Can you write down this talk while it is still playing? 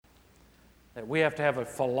that we have to have a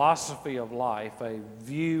philosophy of life, a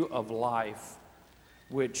view of life,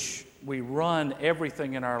 which we run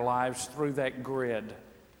everything in our lives through that grid.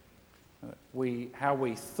 How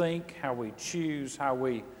we think, how we choose, how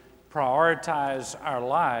we prioritize our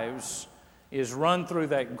lives is run through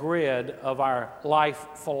that grid of our life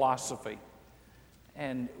philosophy.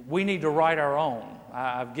 And we need to write our own.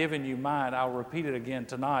 I've given you mine. I'll repeat it again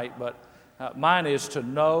tonight, but mine is to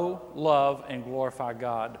know, love, and glorify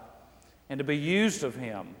God, and to be used of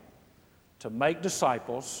Him to make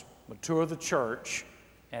disciples, mature the church,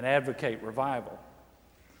 and advocate revival.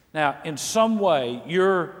 Now, in some way,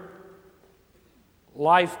 your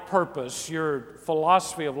life purpose, your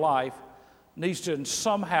philosophy of life, needs to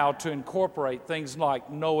somehow to incorporate things like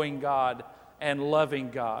knowing God and loving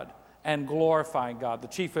God and glorifying God. The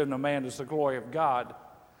chief end of man is the glory of God.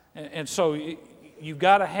 And so you've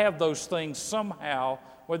got to have those things somehow,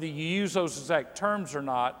 whether you use those exact terms or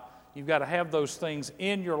not, you've got to have those things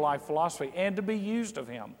in your life philosophy and to be used of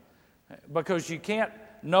Him. Because you can't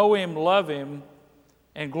know Him, love Him,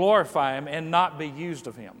 and glorify Him and not be used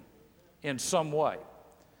of Him in some way.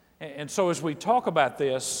 And so as we talk about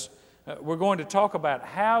this, we're going to talk about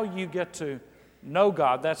how you get to know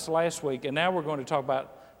God. That's last week. And now we're going to talk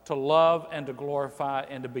about to love and to glorify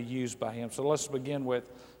and to be used by Him. So let's begin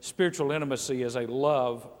with spiritual intimacy as a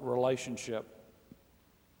love relationship.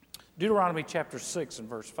 Deuteronomy chapter 6 and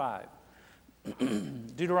verse 5.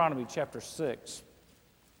 Deuteronomy chapter 6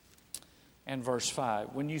 and verse 5.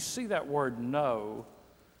 When you see that word know,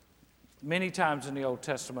 many times in the Old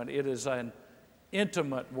Testament, it is an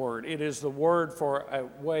intimate word. It is the word for a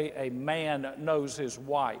way a man knows his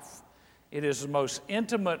wife. It is the most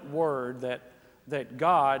intimate word that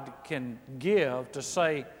God can give to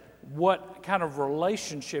say what kind of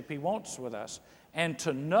relationship He wants with us. And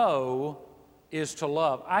to know is to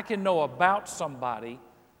love. I can know about somebody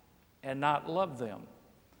and not love them.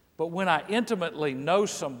 But when I intimately know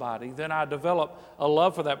somebody, then I develop a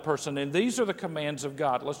love for that person. And these are the commands of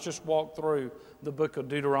God. Let's just walk through the book of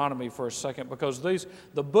Deuteronomy for a second, because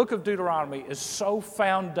the book of Deuteronomy is so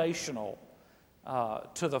foundational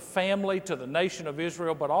to the family, to the nation of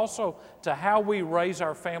Israel, but also to how we raise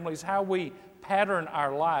our families, how we pattern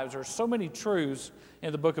our lives. There's so many truths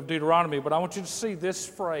in the book of Deuteronomy, but I want you to see this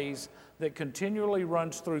phrase that continually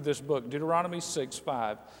runs through this book, Deuteronomy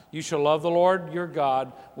 6:5. You shall love the Lord your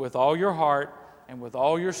God with all your heart and with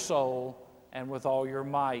all your soul and with all your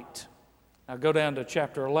might. Now go down to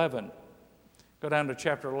chapter 11. Go down to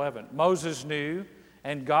chapter 11. Moses knew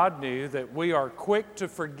and God knew that we are quick to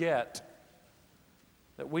forget,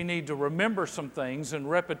 that we need to remember some things, and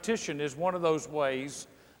repetition is one of those ways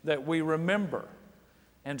that we remember.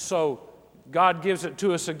 And so God gives it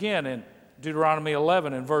to us again in Deuteronomy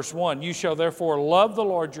 11 and verse 1. You shall therefore love the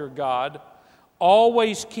Lord your God,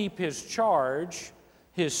 always keep His charge,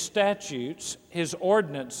 His statutes, His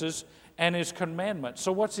ordinances, and His commandments.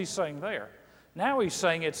 So what's He saying there? Now He's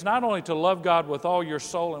saying it's not only to love God with all your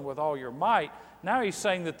soul and with all your might. Now He's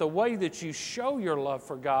saying that the way that you show your love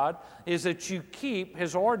for God is that you keep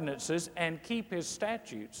His ordinances and keep His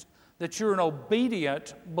statutes, that you're an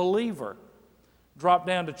obedient believer. Drop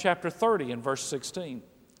down to chapter 30 and verse 16.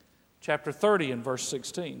 Chapter 30 and verse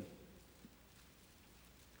 16.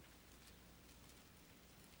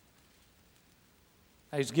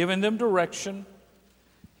 He's given them direction.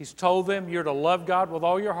 He's told them you're to love God with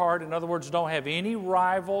all your heart. In other words, don't have any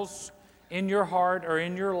rivals in your heart or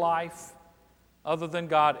in your life other than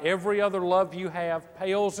God. Every other love you have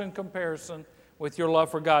pales in comparison with your love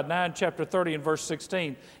for God. Now in chapter 30 and verse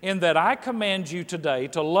 16, in that I command you today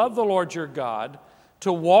to love the Lord your God,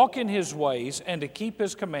 to walk in His ways, and to keep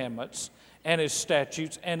His commandments and His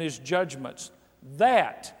statutes and His judgments.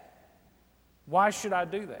 Why should I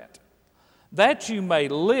do that? That you may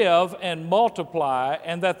live and multiply,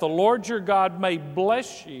 and that the Lord your God may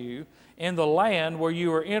bless you in the land where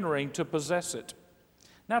you are entering to possess it.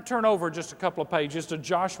 Now turn over just a couple of pages to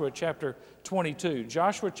Joshua chapter 22.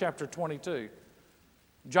 Joshua chapter 22.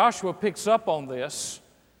 Joshua picks up on this.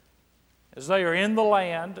 As they are in the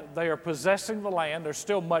land, they are possessing the land. There's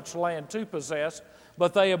still much land to possess,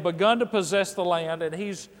 but they have begun to possess the land, and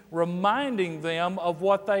he's reminding them of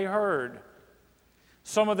what they heard.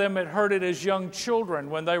 Some of them had heard it as young children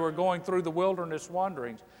when they were going through the wilderness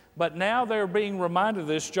wanderings. But now they're being reminded of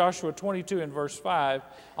this, Joshua 22 and verse 5.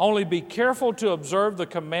 Only be careful to observe the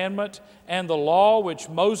commandment and the law which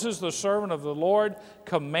Moses, the servant of the Lord,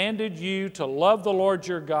 commanded you, to love the Lord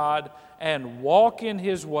your God and walk in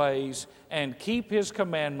His ways and keep His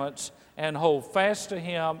commandments and hold fast to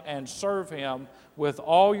Him and serve Him with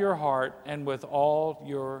all your heart and with all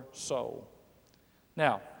your soul.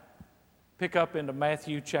 Now, pick up into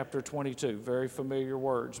Matthew chapter 22. Very familiar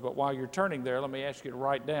words. But while you're turning there, let me ask you to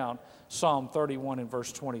write down Psalm 31 and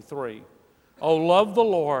verse 23. Oh, love the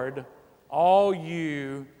Lord, all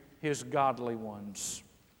you His godly ones.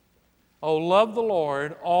 Oh, love the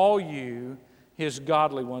Lord, all you His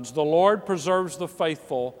godly ones. The Lord preserves the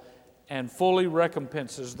faithful and fully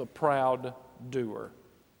recompenses the proud doer.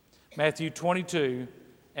 Matthew 22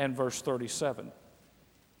 and verse 37.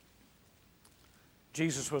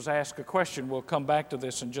 Jesus was asked a question. We'll come back to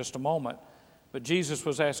this in just a moment. But Jesus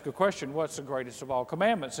was asked a question, what's the greatest of all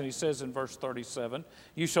commandments? And He says in verse 37,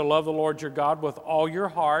 you shall love the Lord your God with all your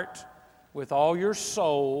heart, with all your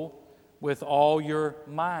soul, with all your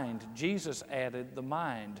mind. Jesus added the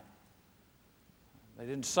mind. They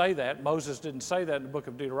didn't say that. Moses didn't say that in the book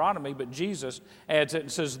of Deuteronomy, but Jesus adds it and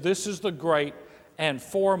says, this is the great and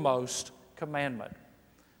foremost commandment.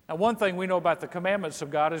 Now, one thing we know about the commandments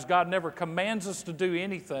of God is God never commands us to do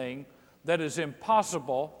anything that is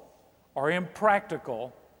impossible or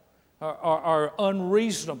impractical or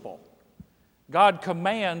unreasonable. God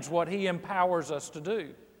commands what He empowers us to do.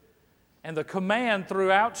 And the command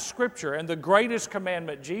throughout Scripture, and the greatest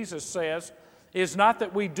commandment, Jesus says, is not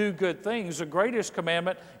that we do good things. The greatest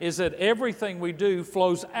commandment is that everything we do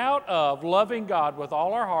flows out of loving God with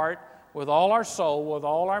all our heart, with all our soul, with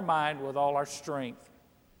all our mind, with all our strength.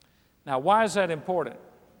 Now, why is that important?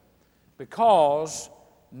 Because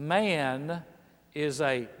man is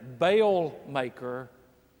a Baal maker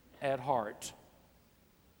at heart.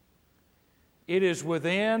 It is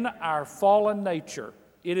within our fallen nature,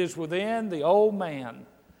 it is within the old man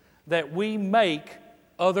that we make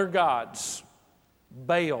other gods,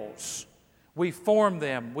 Baals. We form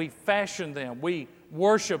them, we fashion them, we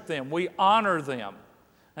worship them, we honor them.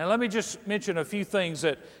 And let me just mention a few things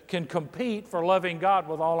that can compete for loving God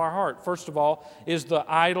with all our heart. First of all is the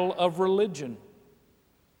idol of religion.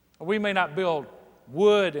 We may not build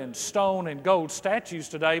wood and stone and gold statues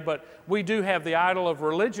today, but we do have the idol of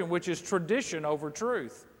religion, which is tradition over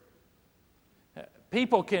truth.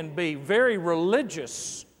 People can be very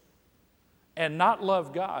religious and not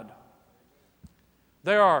love God.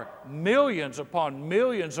 There are millions upon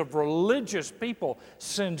millions of religious people,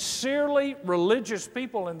 sincerely religious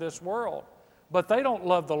people in this world, but they don't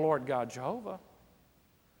love the Lord God Jehovah.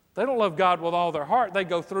 They don't love God with all their heart. They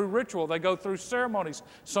go through ritual. They go through ceremonies.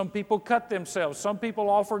 Some people cut themselves. Some people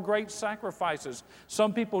offer great sacrifices.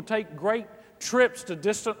 Some people take great trips to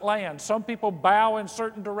distant lands. Some people bow in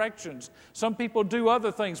certain directions. Some people do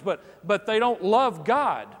other things, but they don't love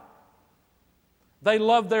God. They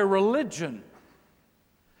love their religion.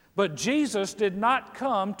 But Jesus did not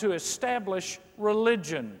come to establish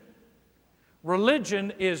religion.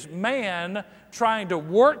 Religion is man trying to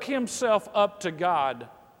work himself up to God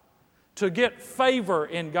to get favor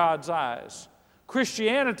in God's eyes.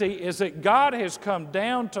 Christianity is that God has come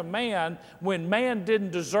down to man when man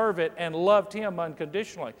didn't deserve it and loved him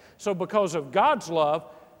unconditionally. So because of God's love,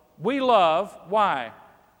 we love. Why?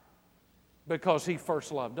 Because He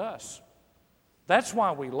first loved us. That's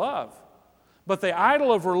why we love. But the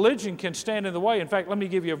idol of religion can stand in the way. In fact, let me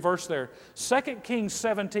give you a verse there. 2 Kings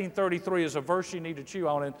 17:33 is a verse you need to chew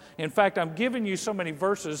on. And in fact, I'm giving you so many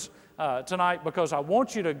verses tonight because I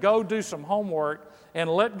want you to go do some homework and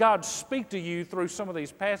let God speak to you through some of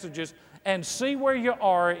these passages and see where you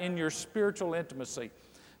are in your spiritual intimacy.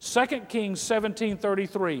 2 Kings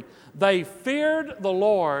 17:33, they feared the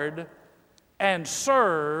Lord and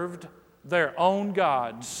served their own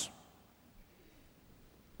gods.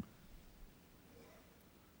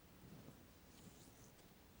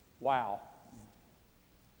 Wow.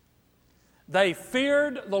 They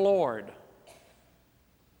feared the Lord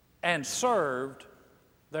and served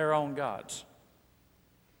their own gods.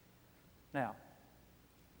 Now,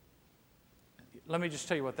 let me just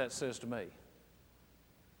tell you what that says to me.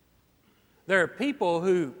 There are people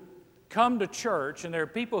who come to church and there are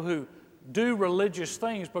people who do religious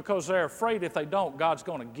things because they're afraid if they don't, God's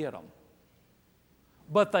going to get them.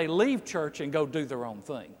 But they leave church and go do their own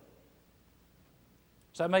thing.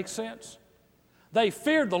 Does that make sense? They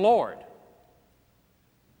feared the Lord,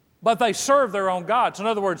 but they served their own gods. In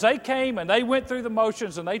other words, they came and they went through the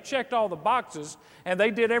motions and they checked all the boxes and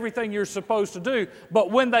they did everything you're supposed to do.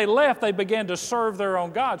 But when they left, they began to serve their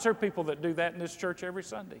own gods. There are people that do that in this church every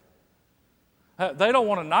Sunday. They don't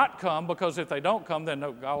want to not come because if they don't come, then,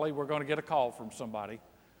 oh, golly, we're going to get a call from somebody.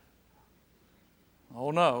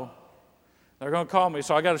 Oh, no. They're going to call me,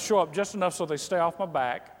 so I got to show up just enough so they stay off my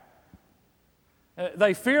back.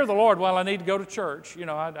 They fear the Lord. Well, I need to go to church. You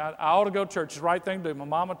know, I ought to go to church. It's the right thing to do. My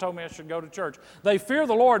mama told me I should go to church. They fear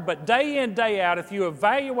the Lord, but day in, day out, if you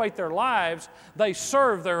evaluate their lives, they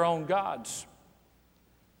serve their own gods.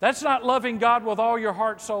 That's not loving God with all your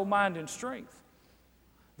heart, soul, mind, and strength.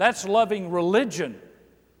 That's loving religion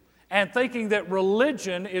and thinking that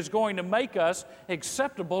religion is going to make us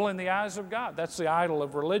acceptable in the eyes of God. That's the idol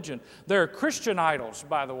of religion. There are Christian idols,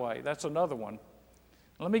 by the way. That's another one.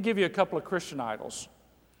 Let me give you a couple of Christian idols.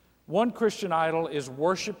 One Christian idol is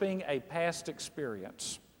worshiping a past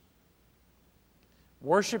experience.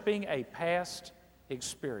 Worshiping a past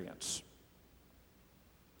experience.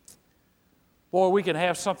 Boy, we can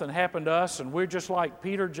have something happen to us, and we're just like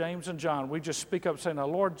Peter, James, and John. We just speak up saying, now,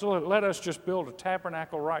 Lord, let us just build a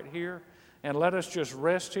tabernacle right here, and let us just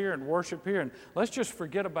rest here and worship here, and let's just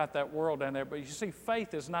forget about that world down there. But you see,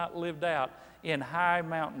 faith is not lived out in high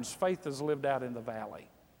mountains. Faith is lived out in the valley.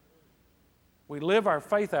 We live our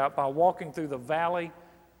faith out by walking through the valley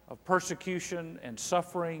of persecution and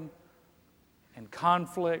suffering and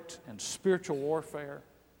conflict and spiritual warfare.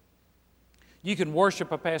 You can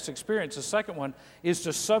worship a past experience. The second one is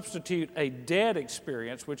to substitute a dead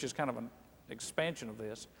experience, which is kind of an expansion of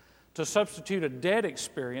this, to substitute a dead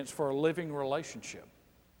experience for a living relationship.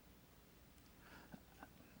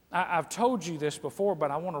 I've told you this before,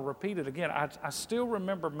 but I want to repeat it again. I still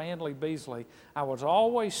remember Manly Beasley. I was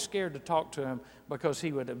always scared to talk to him because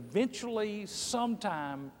he would eventually,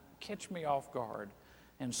 sometime, catch me off guard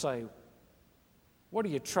and say, what are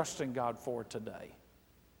you trusting God for today?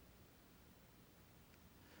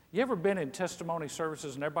 You ever been in testimony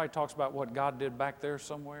services and everybody talks about what God did back there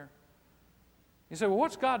somewhere? You say, well,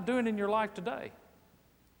 what's God doing in your life today?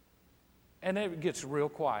 And it gets real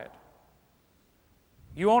quiet.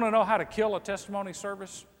 You want to know how to kill a testimony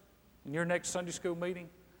service in your next Sunday school meeting?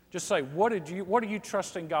 Just say, what are you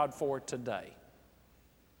trusting God for today?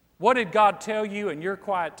 What did God tell you in your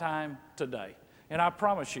quiet time today? And I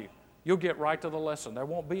promise you, you'll get right to the lesson. There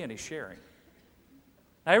won't be any sharing.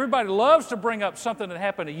 Now, everybody loves to bring up something that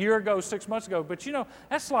happened a year ago, 6 months ago, but you know,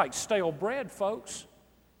 that's like stale bread, folks.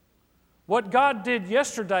 What God did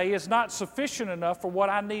yesterday is not sufficient enough for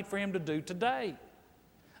what I need for Him to do today.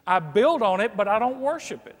 I build on it, but I don't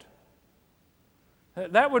worship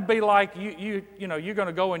it. That would be like you're going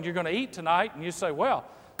to go and you're going to eat tonight, and you say, well,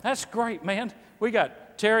 that's great, man. We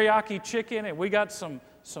got teriyaki chicken, and we got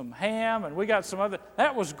some ham, and we got some other.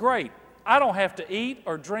 That was great. I don't have to eat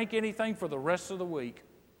or drink anything for the rest of the week.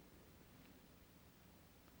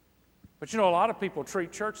 But you know, a lot of people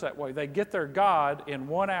treat church that way. They get their God in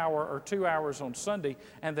 1 hour or 2 hours on Sunday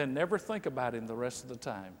and then never think about Him the rest of the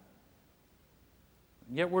time.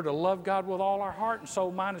 And yet we're to love God with all our heart and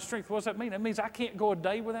soul, mind, and strength. What does that mean? It means I can't go a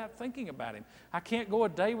day without thinking about Him. I can't go a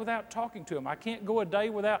day without talking to Him. I can't go a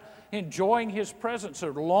day without enjoying His presence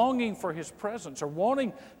or longing for His presence or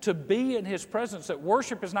wanting to be in His presence. That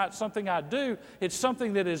worship is not something I do. It's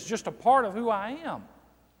something that is just a part of who I am.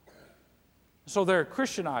 So there are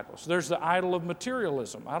Christian idols. There's the idol of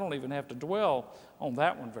materialism. I don't even have to dwell on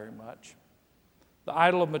that one very much. The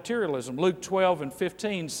idol of materialism. Luke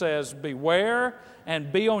 12:15 says, beware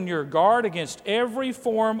and be on your guard against every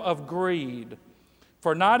form of greed.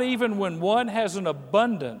 For not even when one has an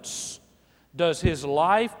abundance does his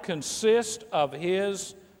life consist of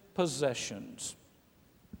his possessions.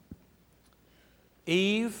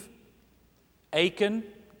 Eve, Achan,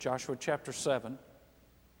 Joshua chapter 7,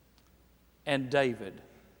 and David.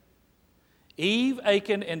 Eve,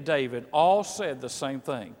 Achan, and David all said the same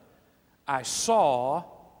thing. I saw,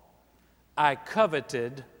 I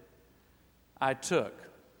coveted, I took.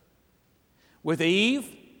 With Eve,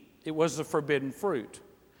 it was the forbidden fruit.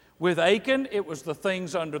 With Achan, it was the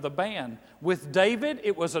things under the ban. With David,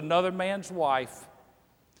 it was another man's wife.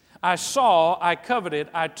 I saw, I coveted,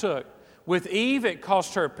 I took. With Eve, it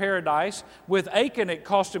cost her paradise. With Achan, it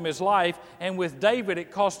cost him his life. And with David,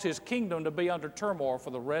 it cost his kingdom to be under turmoil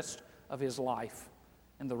for the rest of his life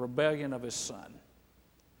and the rebellion of his son.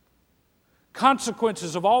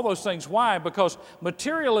 Consequences of all those things. Why? Because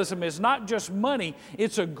materialism is not just money.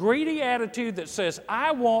 It's a greedy attitude that says,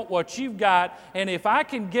 I want what you've got, and if I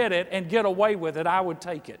can get it and get away with it, I would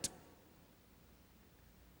take it.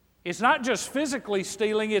 It's not just physically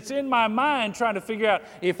stealing, it's in my mind trying to figure out,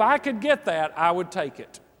 if I could get that, I would take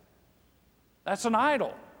it. That's an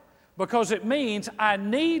idol, because it means I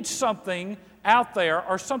need something out there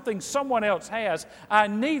or something someone else has. I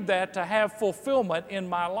need that to have fulfillment in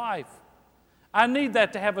my life. I need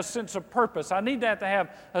that to have a sense of purpose. I need that to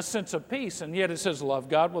have a sense of peace. And yet it says, love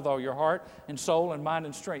God with all your heart and soul and mind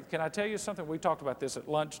and strength. Can I tell you something? We talked about this at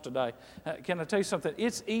lunch today. Can I tell you something?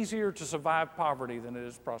 It's easier to survive poverty than it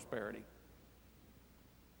is prosperity.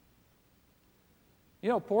 You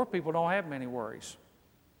know, poor people don't have many worries.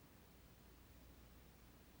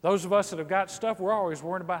 Those of us that have got stuff, we're always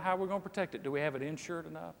worrying about how we're going to protect it. Do we have it insured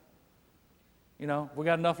enough? You know, we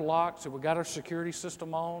got enough locks, we got our security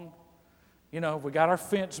system on, you know, we got our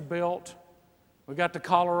fence built, we got the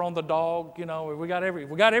collar on the dog, you know, we got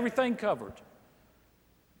everything covered.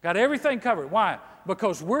 Got everything covered. Why?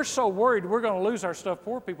 Because we're so worried we're going to lose our stuff.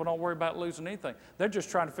 Poor people don't worry about losing anything. They're just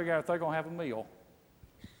trying to figure out if they're going to have a meal.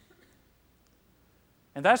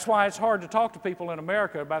 And that's why it's hard to talk to people in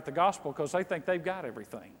America about the gospel, because they think they've got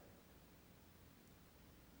everything.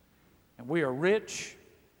 And we are rich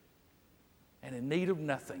and in need of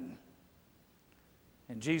nothing.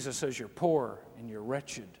 And Jesus says you're poor and you're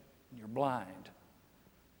wretched and you're blind,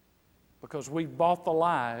 because we've bought the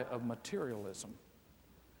lie of materialism.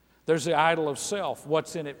 There's the idol of self.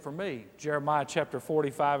 What's in it for me? Jeremiah chapter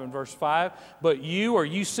 45 and verse 5. But you, are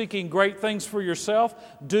you seeking great things for yourself?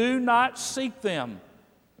 Do not seek them.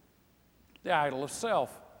 The idol of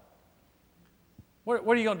self. What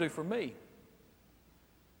are you going to do for me?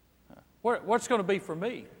 What's going to be for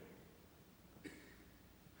me?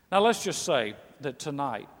 Now let's just say that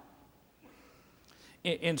tonight,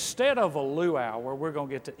 instead of a luau where we're going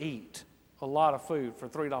to get to eat a lot of food for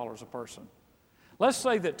 $3 a person, let's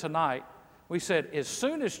say that tonight we said as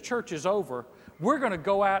soon as church is over, we're going to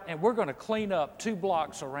go out and we're going to clean up 2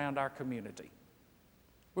 blocks around our community.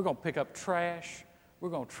 We're going to pick up trash. We're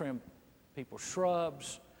going to trim people's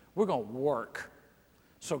shrubs. We're going to work.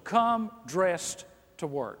 So come dressed to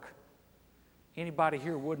work. Anybody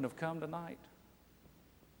here wouldn't have come tonight?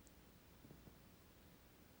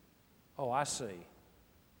 Oh, I see.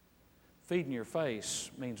 Feeding your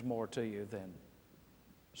face means more to you than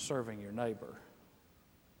serving your neighbor.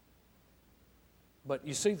 But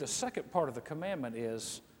you see, the second part of the commandment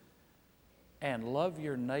is, and love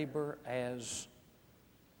your neighbor as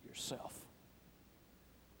yourself.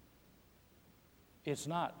 It's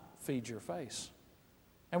not feed your face.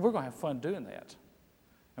 And we're going to have fun doing that.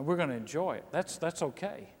 And we're going to enjoy it. That's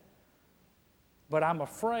okay. But I'm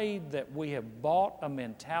afraid that we have bought a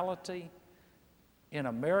mentality in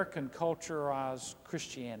American culturalized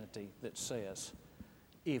Christianity that says,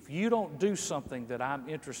 if you don't do something that I'm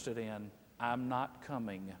interested in, I'm not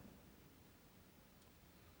coming. You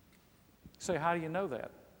say, how do you know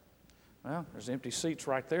that? Well, there's empty seats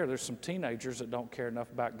right there. There's some teenagers that don't care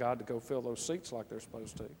enough about God to go fill those seats like they're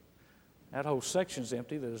supposed to. That whole section's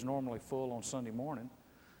empty that is normally full on Sunday morning.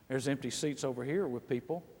 There's empty seats over here with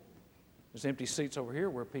people. There's empty seats over here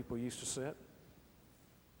where people used to sit.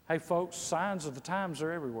 Hey, folks, signs of the times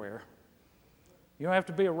are everywhere. You don't have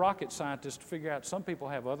to be a rocket scientist to figure out some people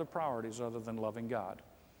have other priorities other than loving God.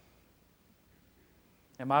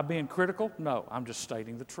 Am I being critical? No, I'm just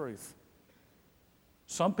stating the truth.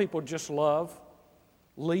 Some people just love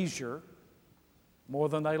leisure more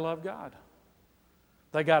than they love God.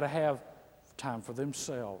 They got to have time for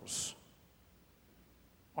themselves.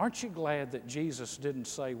 Aren't you glad that Jesus didn't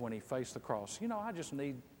say when he faced the cross, you know, I just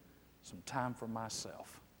need some time for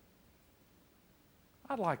myself.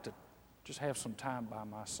 I'd like to just have some time by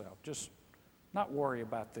myself. Just not worry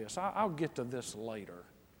about this. I'll get to this later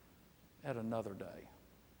at another day.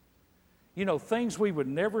 You know, things we would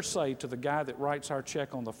never say to the guy that writes our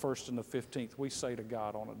check on the 1st and the 15th, we say to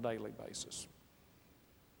God on a daily basis.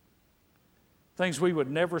 Things we would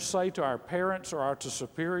never say to our parents or to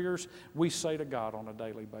superiors, we say to God on a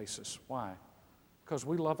daily basis. Why? Because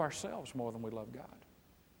we love ourselves more than we love God.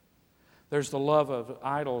 There's the love of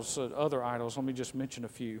idols, other idols. Let me just mention a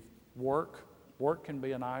few. Work. Work can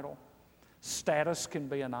be an idol. Status can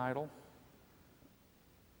be an idol.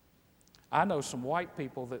 I know some white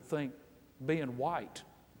people that think being white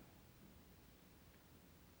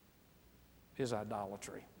is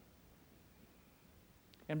idolatry.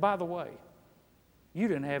 And by the way, you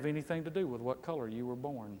didn't have anything to do with what color you were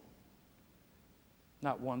born.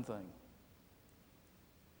 Not one thing.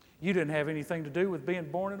 You didn't have anything to do with being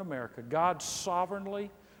born in America. God sovereignly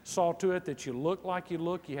saw to it that you look like you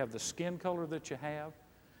look, you have the skin color that you have,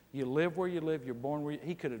 you live where you live, you're born where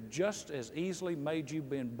He could have just as easily made you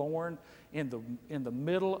been born in the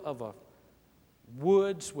middle of a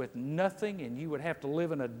woods with nothing, and you would have to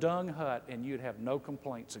live in a dung hut and you'd have no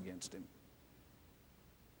complaints against Him.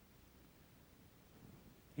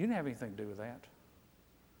 You didn't have anything to do with that.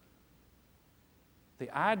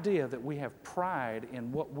 The idea that we have pride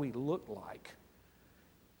in what we look like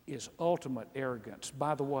is ultimate arrogance.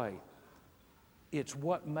 By the way, it's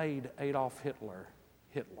what made Adolf Hitler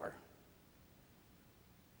Hitler.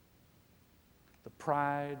 The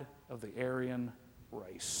pride of the Aryan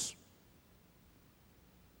race.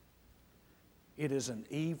 It is an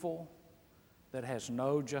evil that has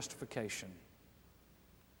no justification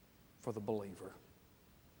for the believer.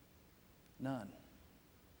 None.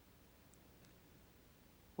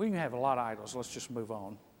 We can have a lot of idols. Let's just move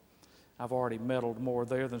on. I've already meddled more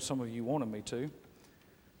there than some of you wanted me to.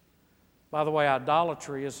 By the way,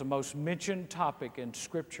 idolatry is the most mentioned topic in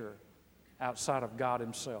Scripture outside of God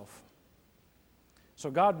Himself.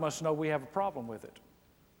 So God must know we have a problem with it.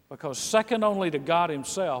 Because second only to God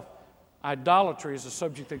Himself, idolatry is a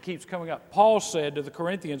subject that keeps coming up. Paul said to the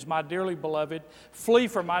Corinthians, "My dearly beloved, flee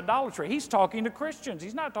from idolatry." He's talking to Christians.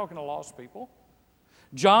 He's not talking to lost people.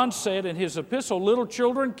 John said in his epistle, "Little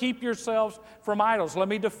children, keep yourselves from idols." Let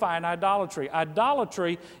me define idolatry.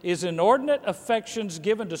 Idolatry is inordinate affections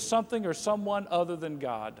given to something or someone other than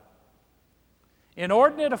God.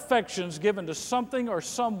 Inordinate affections given to something or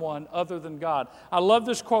someone other than God. I love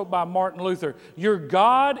this quote by Martin Luther. "Your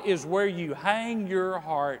God is where you hang your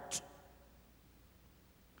heart."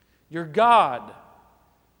 Your God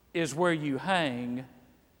is where you hang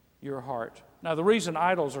your heart. Now, the reason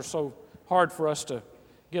idols are so hard for us to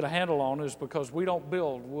get a handle on is because we don't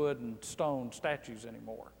build wood and stone statues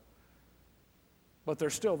anymore. But they're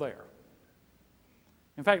still there.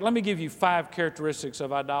 In fact, let me give you 5 characteristics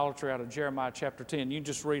of idolatry out of Jeremiah chapter 10. You can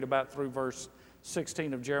just read about through verse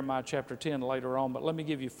 16 of Jeremiah chapter 10 later on, but let me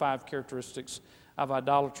give you 5 characteristics of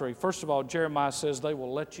idolatry. First of all, Jeremiah says they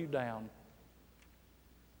will let you down.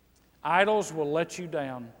 Idols will let you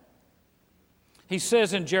down. He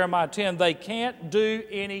says in Jeremiah 10, they can't do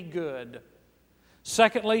any good.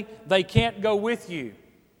 Secondly, they can't go with you.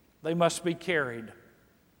 They must be carried.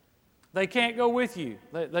 They can't go with you.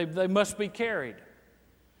 They must be carried.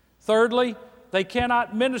 Thirdly, they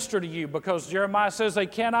cannot minister to you because Jeremiah says they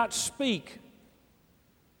cannot speak.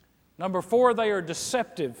 Number 4, they are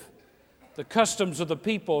deceptive. The customs of the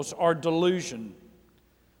peoples are delusion.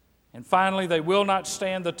 And finally, they will not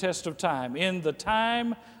stand the test of time. In the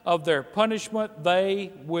time of their punishment,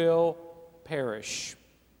 they will perish.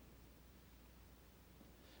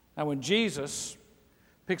 Now, when Jesus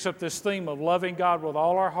picks up this theme of loving God with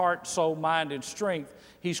all our heart, soul, mind, and strength,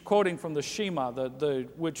 he's quoting from the Shema,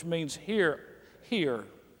 which means hear.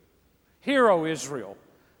 Hear, O Israel.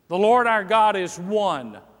 The Lord our God is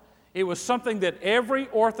one. It was something that every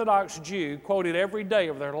Orthodox Jew quoted every day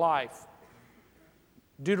of their life.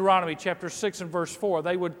 Deuteronomy chapter 6 and verse 4,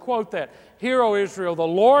 they would quote that. Hear, O Israel, the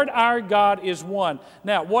Lord our God is one.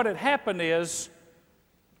 Now, what had happened is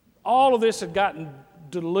all of this had gotten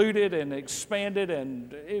diluted and expanded,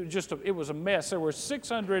 and it was a mess. There were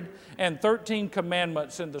 613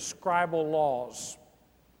 commandments in the scribal laws.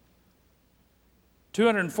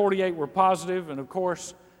 248 were positive, and of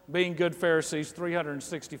course, being good Pharisees,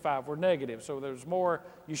 365 were negative. So there's more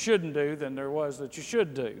you shouldn't do than there was that you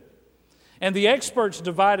should do. And the experts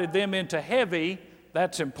divided them into heavy,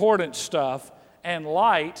 that's important stuff, and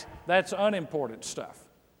light, that's unimportant stuff.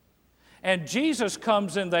 And Jesus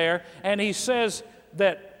comes in there and he says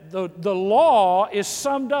that the law is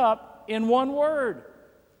summed up in one word: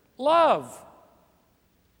 love.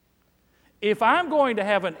 If I'm going to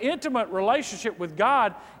have an intimate relationship with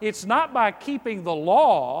God, it's not by keeping the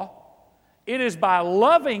law, it is by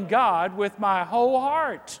loving God with my whole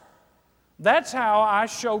heart. That's how I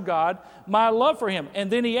show God my love for Him. And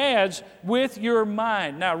then he adds, with your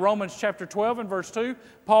mind. Now, Romans chapter 12 and verse 2,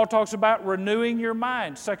 Paul talks about renewing your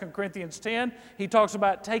mind. 2 Corinthians 10, he talks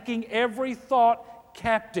about taking every thought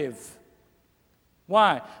captive.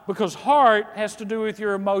 Why? Because heart has to do with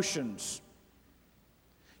your emotions.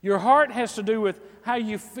 Your heart has to do with how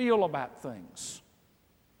you feel about things.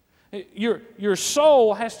 Your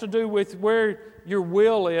soul has to do with where your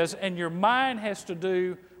will is, and your mind has to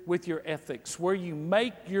do with your ethics, where you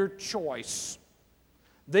make your choice.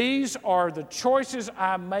 These are the choices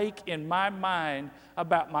I make in my mind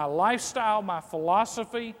about my lifestyle, my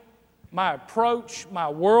philosophy, my approach, my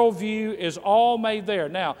worldview is all made there.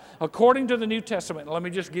 Now, according to the New Testament, let me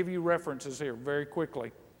just give you references here very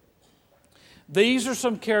quickly. These are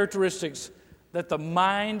some characteristics that the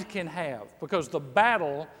mind can have, because the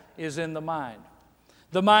battle is in the mind.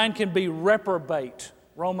 The mind can be reprobate,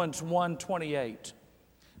 Romans 1:28.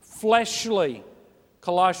 Fleshly,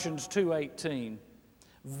 Colossians 2:18.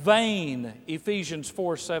 Vain, Ephesians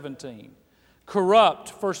 4:17. Corrupt,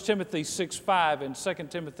 1 Timothy 6:5 and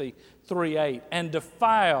 2 Timothy 3:8. And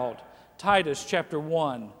defiled, Titus chapter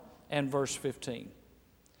 1 and verse 15.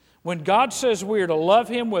 When God says we are to love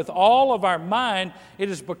Him with all of our mind, it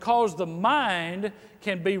is because the mind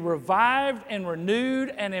can be revived and renewed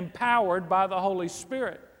and empowered by the Holy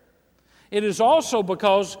Spirit. It is also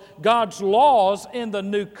because God's laws in the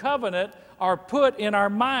new covenant are put in our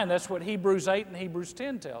mind. That's what Hebrews 8 and Hebrews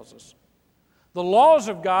 10 tells us. The laws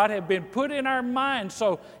of God have been put in our mind.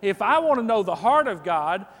 So if I want to know the heart of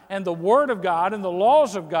God and the Word of God and the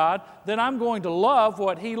laws of God, then I'm going to love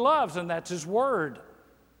what He loves, and that's His Word.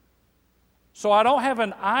 So I don't have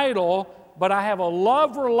an idol, but I have a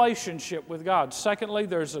love relationship with God. Secondly,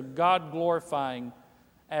 there's a God-glorifying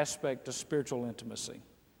aspect to spiritual intimacy.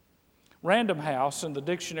 Random House in the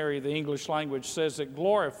Dictionary of the English Language says that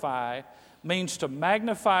glorify means to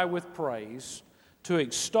magnify with praise, to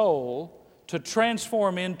extol, to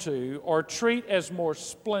transform into, or treat as more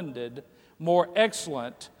splendid, more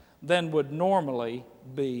excellent than would normally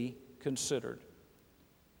be considered.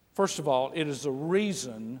 First of all, it is the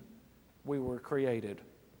reason we were created.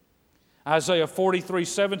 Isaiah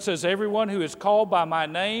 43:7 says, "Everyone who is called by my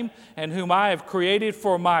name and whom I have created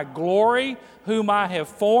for my glory, whom I have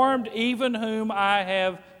formed, even whom I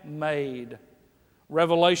have made."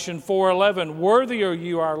 Revelation 4:11, "Worthy are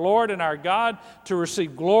you, our Lord and our God, to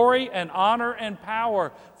receive glory and honor and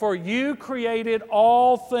power. For you created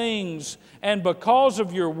all things, and because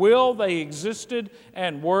of your will they existed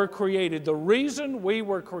and were created." The reason we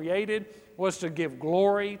were created was to give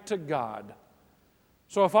glory to God.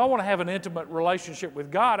 So if I want to have an intimate relationship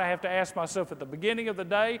with God, I have to ask myself at the beginning of the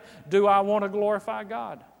day, do I want to glorify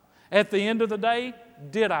God? At the end of the day,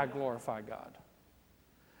 did I glorify God?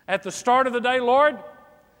 At the start of the day, Lord,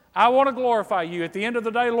 I want to glorify you. At the end of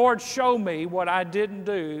the day, Lord, show me what I didn't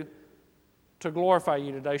do to glorify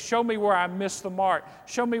you today. Show me where I missed the mark.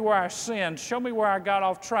 Show me where I sinned. Show me where I got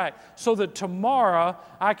off track, so that tomorrow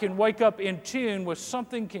I can wake up in tune with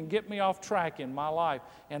something can get me off track in my life,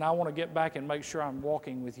 and I want to get back and make sure I'm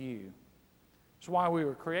walking with you. That's why we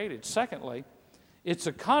were created. Secondly, it's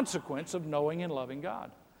a consequence of knowing and loving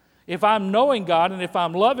God. If I'm knowing God and if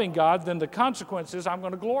I'm loving God, then the consequence is I'm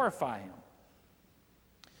going to glorify Him.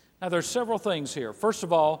 Now, there's several things here. First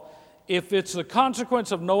of all, if it's the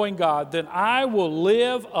consequence of knowing God, then I will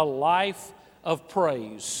live a life of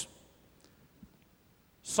praise.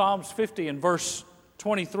 Psalms 50 and verse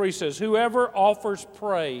 23 says, "Whoever offers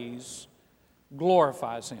praise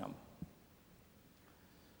glorifies Him."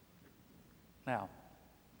 Now,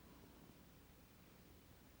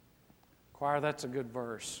 choir, that's a good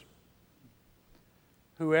verse.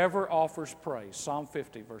 Whoever offers praise, Psalm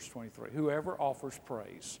 50, verse 23, whoever offers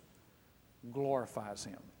praise glorifies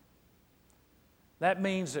Him. That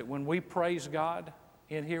means that when we praise God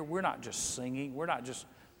in here, we're not just singing, we're not just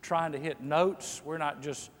trying to hit notes, we're not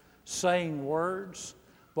just saying words,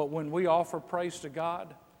 but when we offer praise to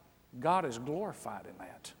God, God is glorified in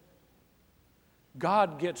that.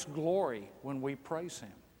 God gets glory when we praise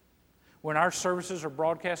Him. When our services are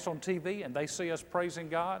broadcast on TV and they see us praising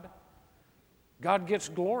God, God gets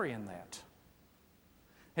glory in that.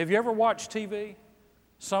 Have you ever watched TV?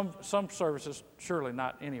 Some services, surely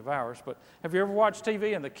not any of ours, but have you ever watched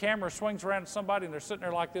TV and the camera swings around to somebody and they're sitting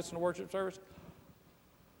there like this in the worship service?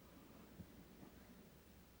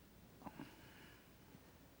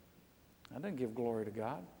 That doesn't give glory to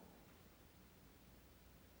God.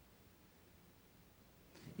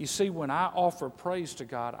 You see, when I offer praise to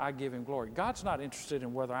God, I give Him glory. God's not interested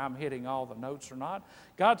in whether I'm hitting all the notes or not.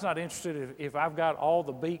 God's not interested if I've got all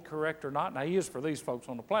the beat correct or not. Now, He is for these folks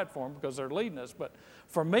on the platform because they're leading us. But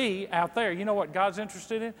for me out there, you know what God's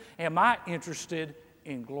interested in? Am I interested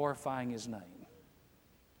in glorifying His name?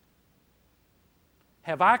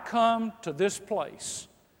 Have I come to this place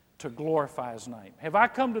to glorify His name? Have I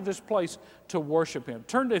come to this place to worship Him?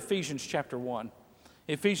 Turn to Ephesians chapter 1.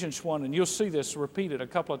 Ephesians 1, and you'll see this repeated a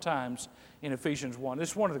couple of times in Ephesians 1. This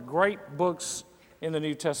is one of the great books in the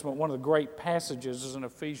New Testament. One of the great passages is in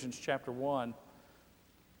Ephesians chapter 1.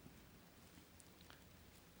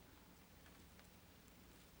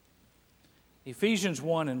 Ephesians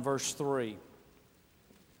 1 and verse 3.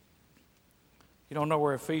 You don't know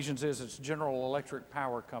where Ephesians is? It's General Electric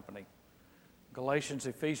Power Company. Galatians,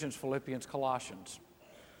 Ephesians, Philippians, Colossians.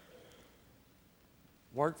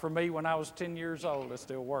 Worked for me when I was 10 years old. It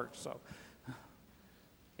still works. So,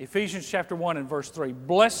 Ephesians chapter 1 and verse 3.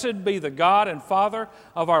 "Blessed be the God and Father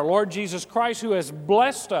of our Lord Jesus Christ, who has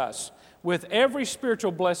blessed us with every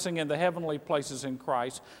spiritual blessing in the heavenly places in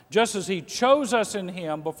Christ, just as He chose us in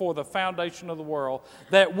Him before the foundation of the world,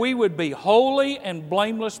 that we would be holy and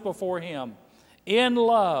blameless before Him. In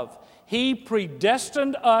love, He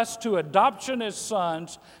predestined us to adoption as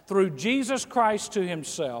sons through Jesus Christ to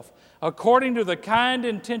Himself, according to the kind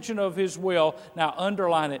intention of His will," now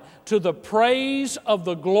underline it, "to the praise of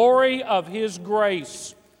the glory of His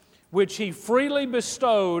grace, which He freely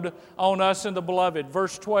bestowed on us in the Beloved."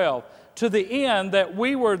 Verse 12, "to the end that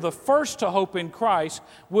we were the first to hope in Christ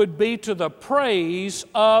would be to the praise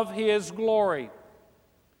of His glory."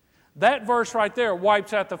 That verse right there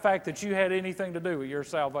wipes out the fact that you had anything to do with your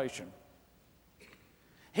salvation.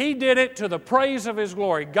 He did it to the praise of His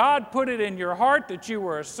glory. God put it in your heart that you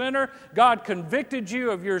were a sinner. God convicted you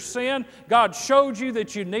of your sin. God showed you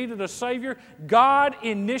that you needed a Savior. God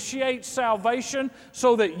initiates salvation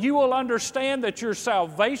so that you will understand that your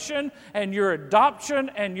salvation and your adoption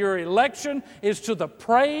and your election is to the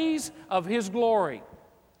praise of His glory.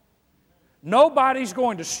 Nobody's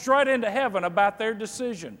going to strut into heaven about their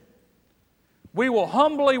decision. We will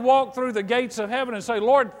humbly walk through the gates of heaven and say,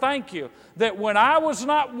 Lord, thank you that when I was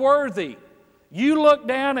not worthy, you looked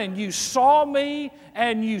down and you saw me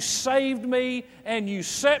and you saved me and you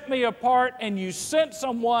set me apart and you sent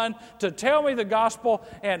someone to tell me the gospel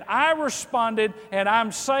and I responded and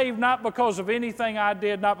I'm saved not because of anything I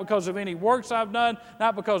did, not because of any works I've done,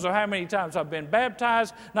 not because of how many times I've been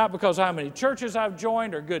baptized, not because of how many churches I've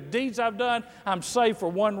joined or good deeds I've done. I'm saved for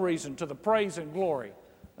one reason, to the praise and glory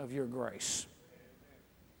of your grace.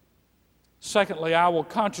 Secondly, I will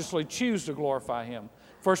consciously choose to glorify Him.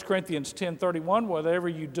 1 Corinthians 10:31, whatever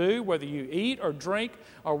you do, whether you eat or drink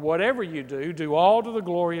or whatever you do, do all to the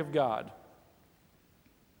glory of God.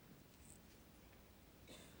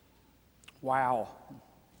 Wow.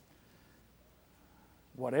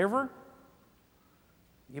 Whatever?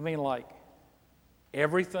 You mean like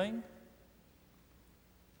everything?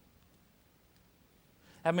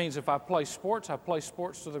 That means if I play sports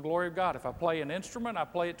to the glory of God. If I play an instrument, I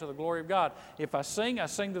play it to the glory of God. If I sing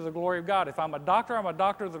to the glory of God. If I'm a doctor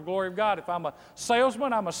to the glory of God. If I'm a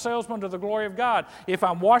salesman to the glory of God. If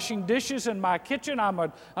I'm washing dishes in my kitchen, I'm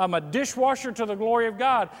a dishwasher to the glory of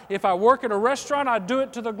God. If I work at a restaurant, I do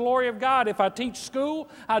it to the glory of God. If I teach school,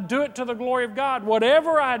 I do it to the glory of God.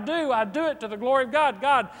 Whatever I do it to the glory of God.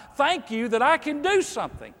 God, thank you that I can do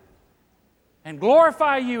something and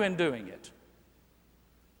glorify you in doing it.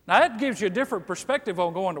 Now, that gives you a different perspective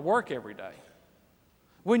on going to work every day.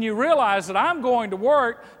 When you realize that I'm going to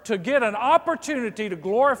work to get an opportunity to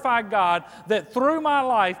glorify God, that through my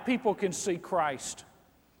life people can see Christ.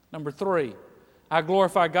 Number 3, I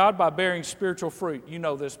glorify God by bearing spiritual fruit. You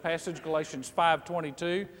know this passage, Galatians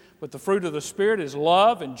 5:22. But the fruit of the Spirit is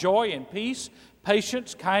love and joy and peace,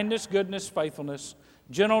 patience, kindness, goodness, faithfulness,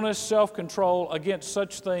 gentleness, self-control. Against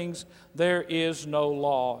such things there is no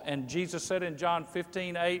law. And Jesus said in John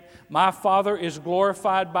 15:8, my Father is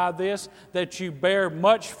glorified by this, that you bear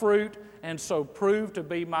much fruit and so prove to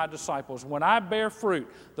be my disciples. When I bear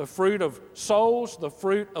fruit, the fruit of souls, the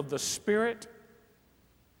fruit of the Spirit,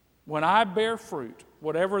 when I bear fruit,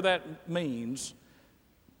 whatever that means,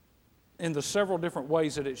 in the several different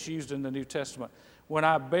ways that it's used in the New Testament, when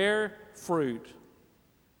I bear fruit,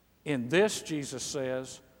 in this, Jesus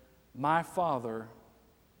says, my Father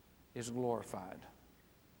is glorified.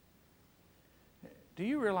 Do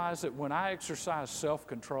you realize that when I exercise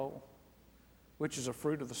self-control, which is a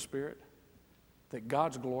fruit of the Spirit, that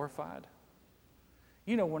God's glorified?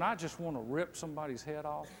 You know, when I just want to rip somebody's head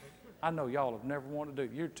off, I know y'all have never wanted to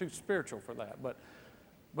do it. You're too spiritual for that. But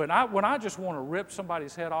when I just want to rip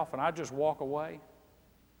somebody's head off and I just walk away,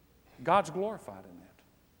 God's glorified in that.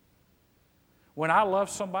 When I love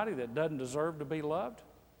somebody that doesn't deserve to be loved,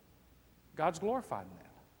 God's glorified in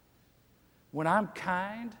that. When I'm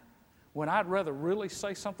kind, when I'd rather really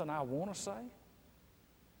say something I want to say,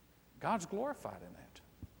 God's glorified in that.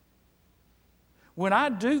 When I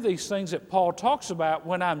do these things that Paul talks about,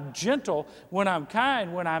 when I'm gentle, when I'm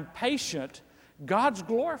kind, when I'm patient, God's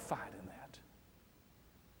glorified in that.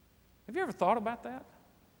 Have you ever thought about that?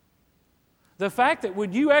 The fact that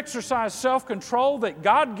when you exercise self-control that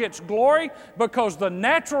God gets glory, because the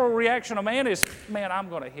natural reaction of man is, man, I'm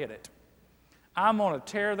going to hit it. I'm going to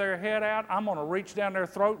tear their head out. I'm going to reach down their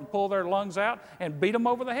throat and pull their lungs out and beat them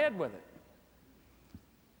over the head with it.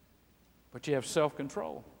 But you have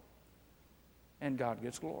self-control, and God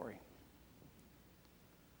gets glory.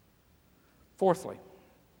 Fourthly,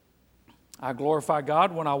 I glorify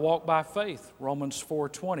God when I walk by faith. Romans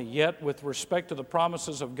 4:20. Yet with respect to the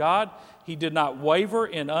promises of God, he did not waver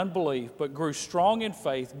in unbelief, but grew strong in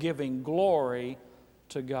faith, giving glory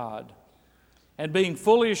to God. And being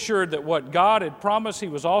fully assured that what God had promised he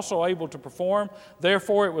was also able to perform,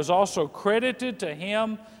 therefore it was also credited to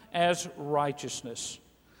him as righteousness.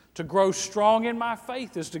 To grow strong in my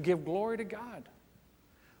faith is to give glory to God.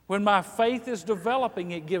 When my faith is developing,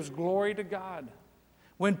 it gives glory to God.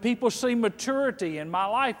 When people see maturity in my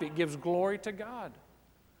life, it gives glory to God.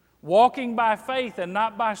 Walking by faith and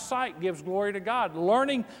not by sight gives glory to God.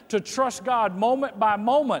 Learning to trust God moment by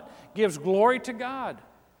moment gives glory to God.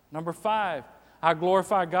 Number 5, I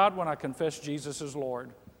glorify God when I confess Jesus as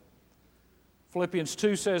Lord. Philippians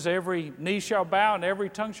 2 says, every knee shall bow and every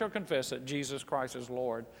tongue shall confess that Jesus Christ is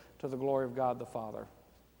Lord, to the glory of God the Father.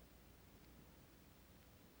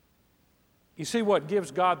 You see, what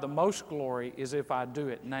gives God the most glory is if I do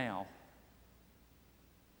it now.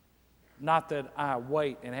 Not that I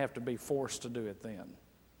wait and have to be forced to do it then.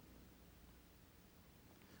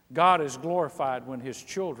 God is glorified when His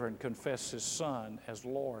children confess His Son as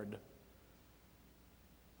Lord.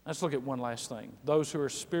 Let's look at one last thing. Those who are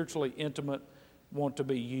spiritually intimate want to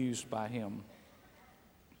be used by Him.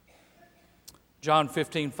 John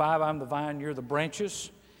 15:5, I'm the vine, you're the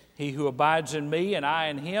branches. He who abides in me and I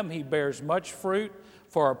in him, he bears much fruit.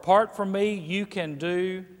 For apart from me, you can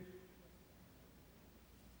do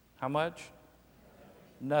how much?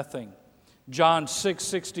 Nothing. John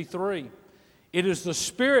 6:63, it is the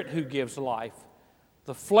Spirit who gives life.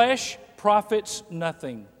 The flesh profits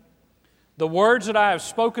nothing. The words that I have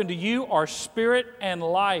spoken to you are spirit and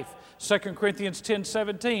life. 2 Corinthians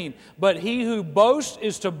 10:17, but he who boasts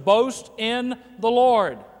is to boast in the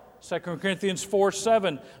Lord. 2 Corinthians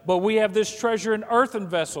 4:7, but we have this treasure in earthen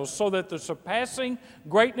vessels, so that the surpassing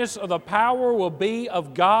greatness of the power will be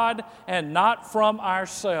of God and not from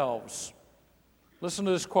ourselves. Listen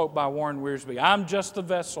to this quote by Warren Wiersbe. I'm just the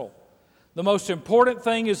vessel. The most important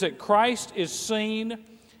thing is that Christ is seen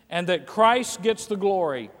and that Christ gets the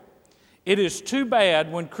glory. It is too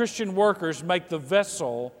bad when Christian workers make the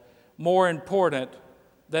vessel more important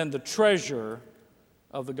than the treasure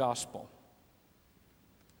of the gospel.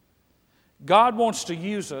 God wants to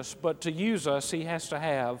use us, but to use us, He has to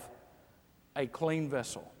have a clean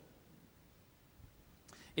vessel.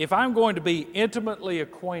 If I'm going to be intimately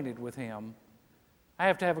acquainted with Him, I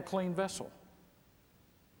have to have a clean vessel.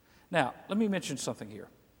 Now, let me mention something here.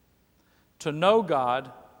 To know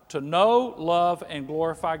God, to know, love, and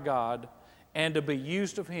glorify God, and to be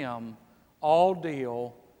used of Him, all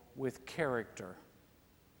deal with character.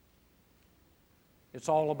 It's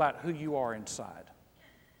all about who you are inside.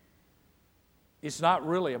 It's not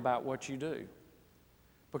really about what you do,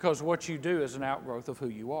 because what you do is an outgrowth of who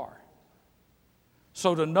you are.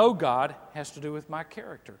 So to know God has to do with my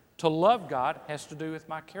character. To love God has to do with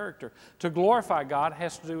my character. To glorify God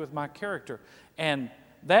has to do with my character. And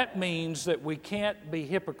that means that we can't be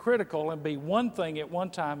hypocritical and be one thing at one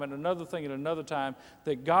time and another thing at another time.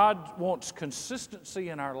 That God wants consistency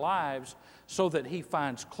in our lives so that He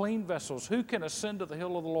finds clean vessels. Who can ascend to the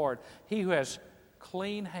hill of the Lord? He who has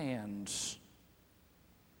clean hands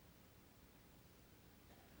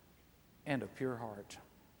and a pure heart.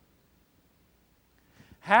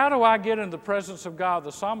 How do I get into the presence of God?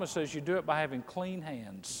 The psalmist says you do it by having clean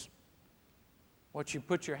hands. What you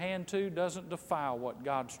put your hand to doesn't defile what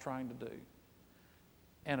God's trying to do.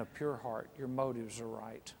 And a pure heart. Your motives are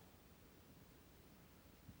right.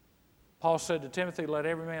 Paul said to Timothy, let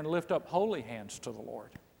every man lift up holy hands to the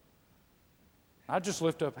Lord. Not just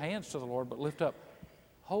lift up hands to the Lord, but lift up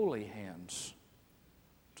holy hands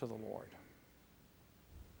to the Lord.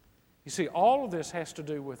 You see, all of this has to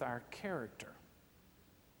do with our character.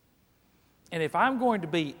 And if I'm going to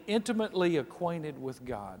be intimately acquainted with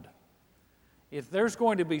God, if there's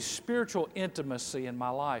going to be spiritual intimacy in my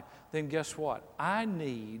life, then guess what? I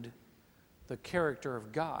need the character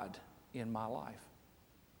of God in my life.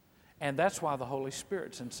 And that's why the Holy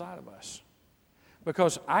Spirit's inside of us.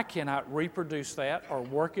 Because I cannot reproduce that or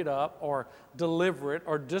work it up or deliver it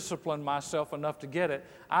or discipline myself enough to get it.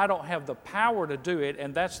 I don't have the power to do it,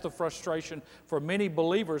 and that's the frustration for many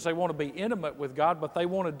believers. They want to be intimate with God, but they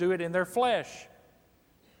want to do it in their flesh.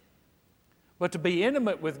 But to be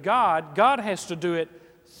intimate with God, God has to do it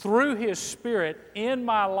through His Spirit in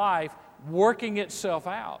my life, working itself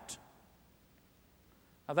out.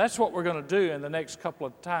 Now, that's what we're going to do in the next couple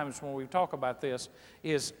of times when we talk about this,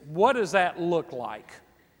 is what does that look like?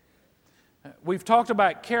 We've talked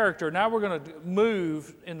about character. Now we're going to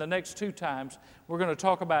move in the next two times. We're going to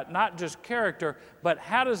talk about not just character, but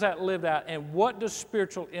how does that live out, and what does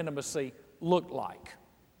spiritual intimacy look like?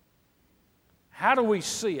 How do we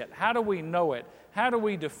see it? How do we know it? How do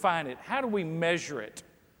we define it? How do we measure it?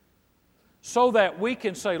 So that we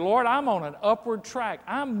can say, Lord, I'm on an upward track.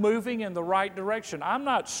 I'm moving in the right direction. I'm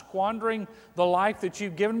not squandering the life that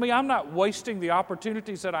You've given me. I'm not wasting the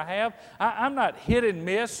opportunities that I have. I'm not hit and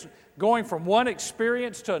miss, going from one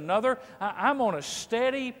experience to another. I'm on a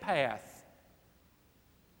steady path.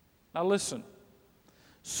 Now listen,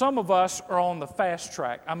 some of us are on the fast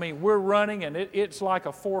track. I mean, we're running and it's like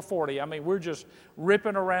a 440. I mean, we're just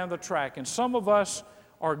ripping around the track. And some of us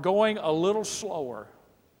are going a little slower.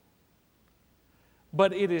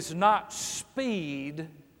 But it is not speed,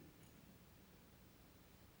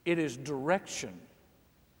 it is direction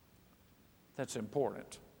that's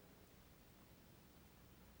important.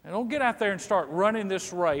 And don't get out there and start running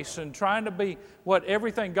this race and trying to be what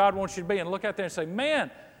everything God wants you to be and look out there and say, man,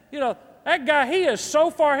 That guy, he is so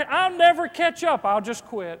far ahead. I'll never catch up. I'll just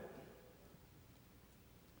quit.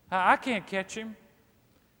 I can't catch him.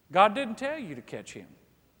 God didn't tell you to catch him.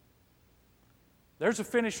 There's a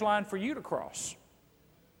finish line for you to cross.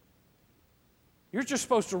 You're just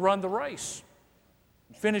supposed to run the race,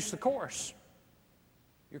 finish the course.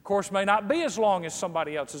 Your course may not be as long as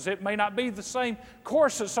somebody else's. It may not be the same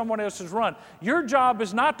course that someone else has run. Your job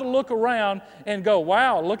is not to look around and go,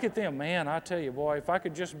 wow, look at them. Man, I tell you, boy, if I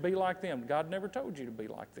could just be like them. God never told you to be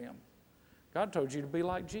like them. God told you to be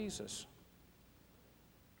like Jesus.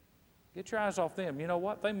 Get your eyes off them. You know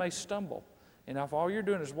what? They may stumble. And if all you're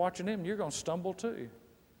doing is watching them, you're going to stumble too.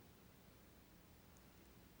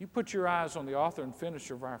 You put your eyes on the author and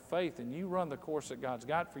finisher of our faith, and you run the course that God's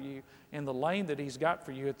got for you in the lane that He's got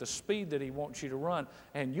for you at the speed that He wants you to run,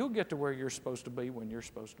 and you'll get to where you're supposed to be when you're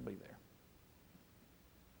supposed to be there.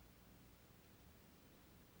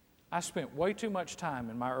 I spent way too much time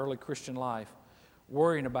in my early Christian life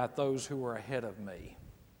worrying about those who were ahead of me.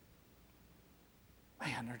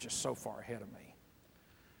 Man, they're just so far ahead of me.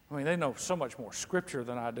 I mean, they know so much more Scripture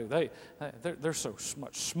than I do. They're so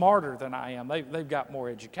much smarter than I am. They've got more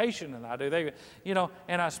education than I do.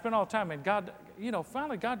 And I spent all the time. And God,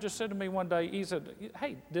 finally God just said to me one day, He said,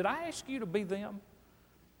 hey, did I ask you to be them?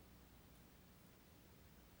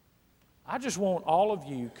 I just want all of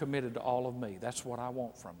you committed to all of me. That's what I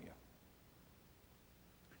want from you.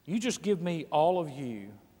 You just give me all of you,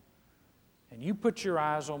 and you put your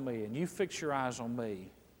eyes on me, and you fix your eyes on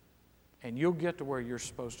me, and you'll get to where you're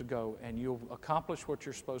supposed to go, and you'll accomplish what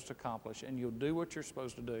you're supposed to accomplish, and you'll do what you're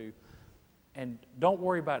supposed to do. And don't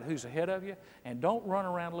worry about who's ahead of you, and don't run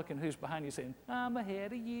around looking who's behind you saying, I'm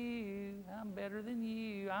ahead of you, I'm better than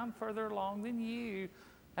you, I'm further along than you.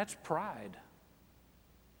 That's pride.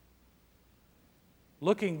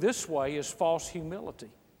 Looking this way is false humility.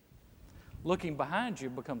 Looking behind you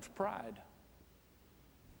becomes pride.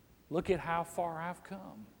 Look at how far I've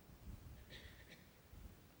come.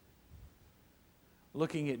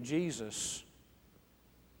 Looking at Jesus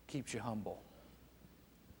keeps you humble.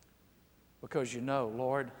 Because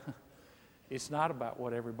Lord, it's not about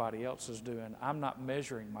what everybody else is doing. I'm not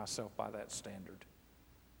measuring myself by that standard.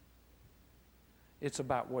 It's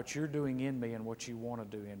about what you're doing in me and what you want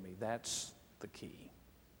to do in me. That's the key.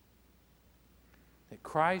 That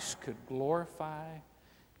Christ could glorify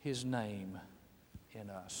His name in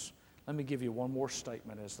us. Let me give you one more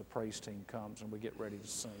statement as the praise team comes and we get ready to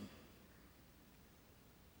sing.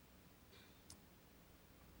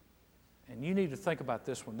 And you need to think about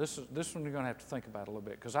this one. This one you're going to have to think about a little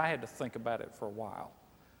bit because I had to think about it for a while.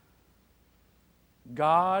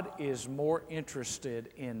 God is more interested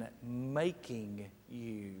in making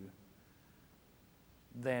you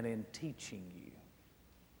than in teaching you.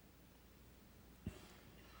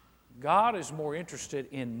 God is more interested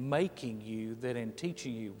in making you than in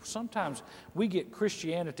teaching you. Sometimes we get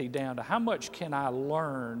Christianity down to how much can I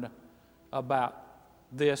learn about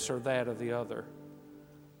this or that or the other.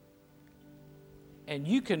 And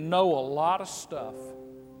you can know a lot of stuff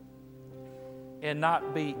and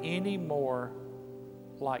not be any more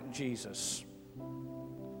like Jesus.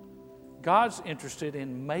 God's interested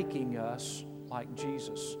in making us like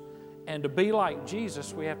Jesus. And to be like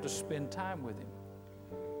Jesus, we have to spend time with Him.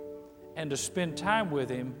 And to spend time with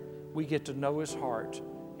Him, we get to know His heart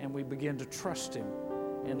and we begin to trust Him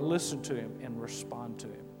and listen to Him and respond to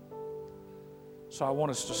Him. So I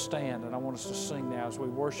want us to stand and I want us to sing now as we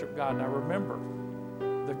worship God. Now remember,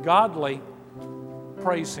 the godly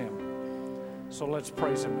praise Him. So let's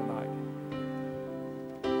praise Him tonight.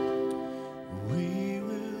 We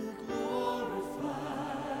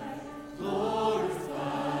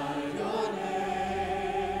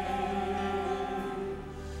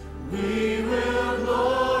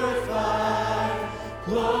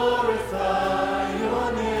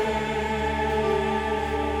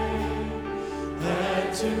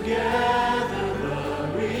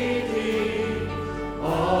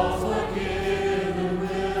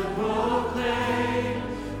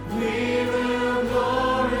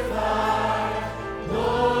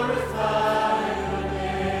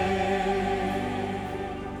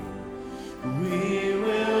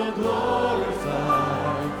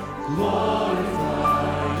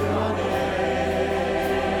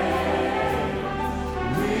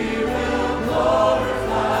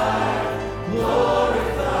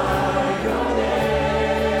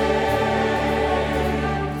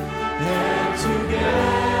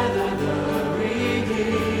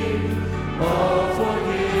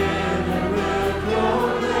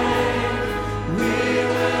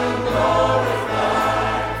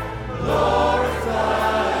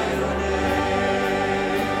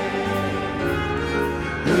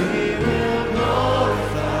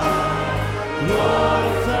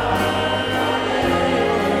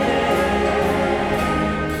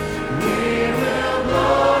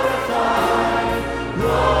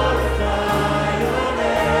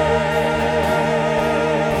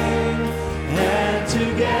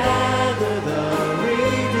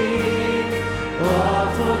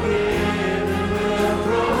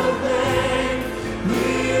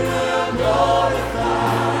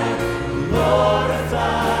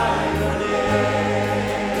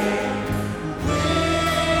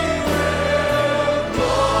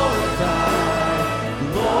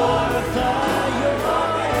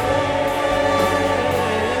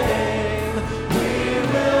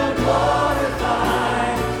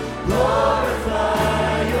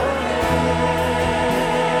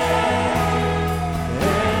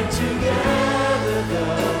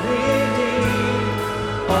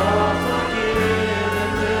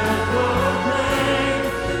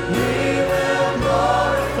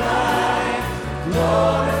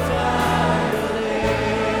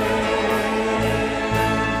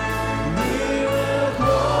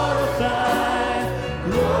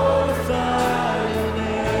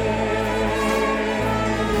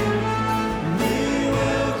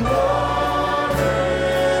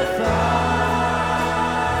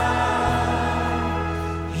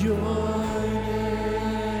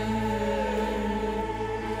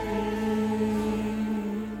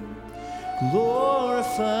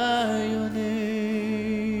Glorify your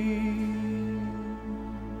name.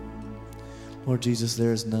 Lord Jesus,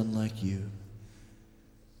 there is none like you.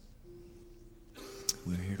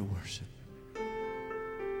 We're here to worship,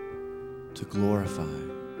 to glorify,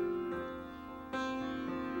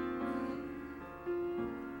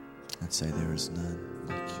 and say there is none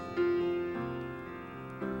like you.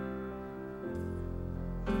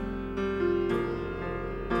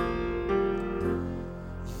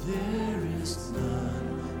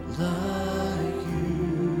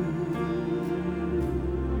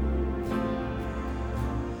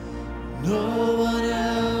 No one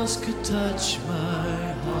else could touch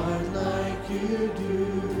my heart like you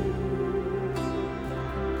do.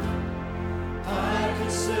 I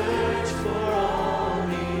could search for all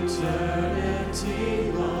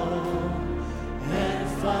eternity long and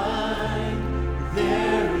find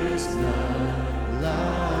there is none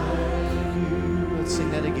like you. Let's sing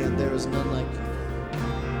that again. There is none like you.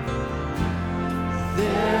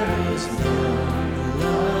 There is none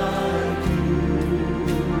like you.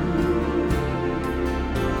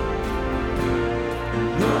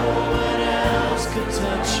 No one else could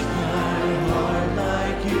touch my heart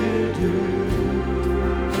like you do.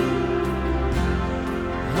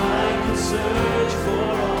 I could search for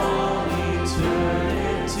all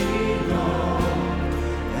eternity long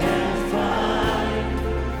and find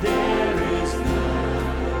there is none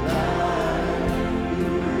like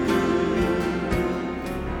you.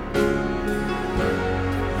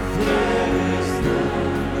 There is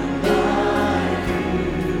none like you.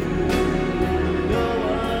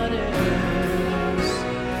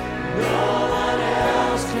 No one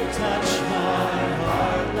else could touch my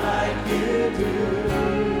heart like you do.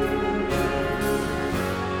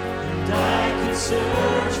 And I could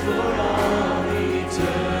search for all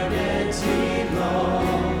eternity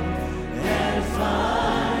long and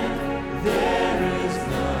find there is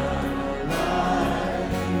none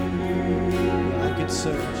like you. I could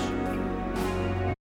search.